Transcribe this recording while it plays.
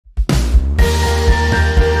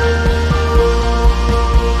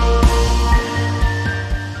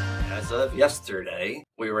of yesterday,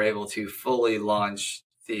 we were able to fully launch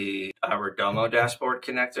our Domo dashboard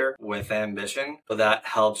connector with Ambition. So that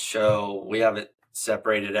helps show, we have it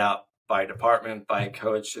separated out by department, by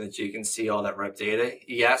coach, so that you can see all that rep data.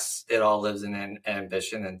 Yes, it all lives in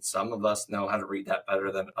Ambition, and some of us know how to read that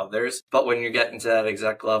better than others. But when you're getting to that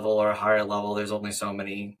exec level or higher level, there's only so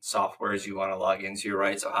many softwares you want to log into,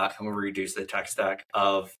 right? So how can we reduce the tech stack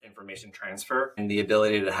of information transfer and the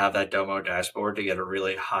ability to have that Domo dashboard to get a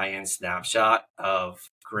really high-end snapshot of,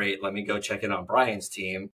 great, let me go check in on Brian's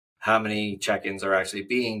team. How many check-ins are actually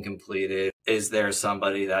being completed? Is there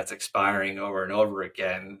somebody that's expiring over and over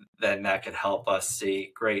again? Then that could help us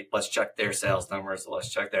see, great, let's check their sales numbers,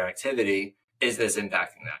 let's check their activity. Is this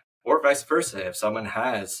impacting that? Or vice versa, if someone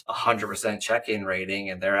has 100% check-in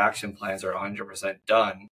rating and their action plans are 100%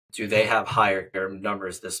 done, do they have higher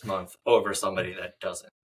numbers this month over somebody that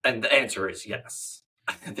doesn't? And the answer is yes.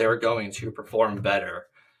 They're going to perform better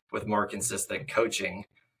with more consistent coaching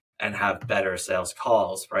and have better sales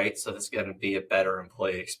calls, right? So this is going to be a better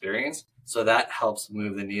employee experience. So that helps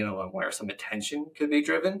move the needle on where some attention could be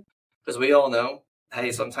driven. Because we all know,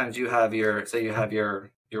 hey, sometimes you have your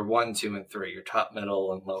 1, 2, and 3, your top,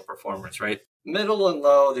 middle, and low performers, right? Middle and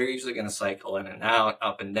low, they're usually going to cycle in and out,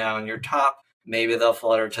 up and down. Your top, maybe they'll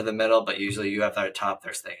flutter to the middle, but usually you have that top,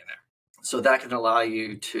 they're staying there. So that can allow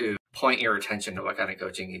you to point your attention to what kind of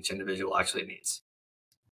coaching each individual actually needs.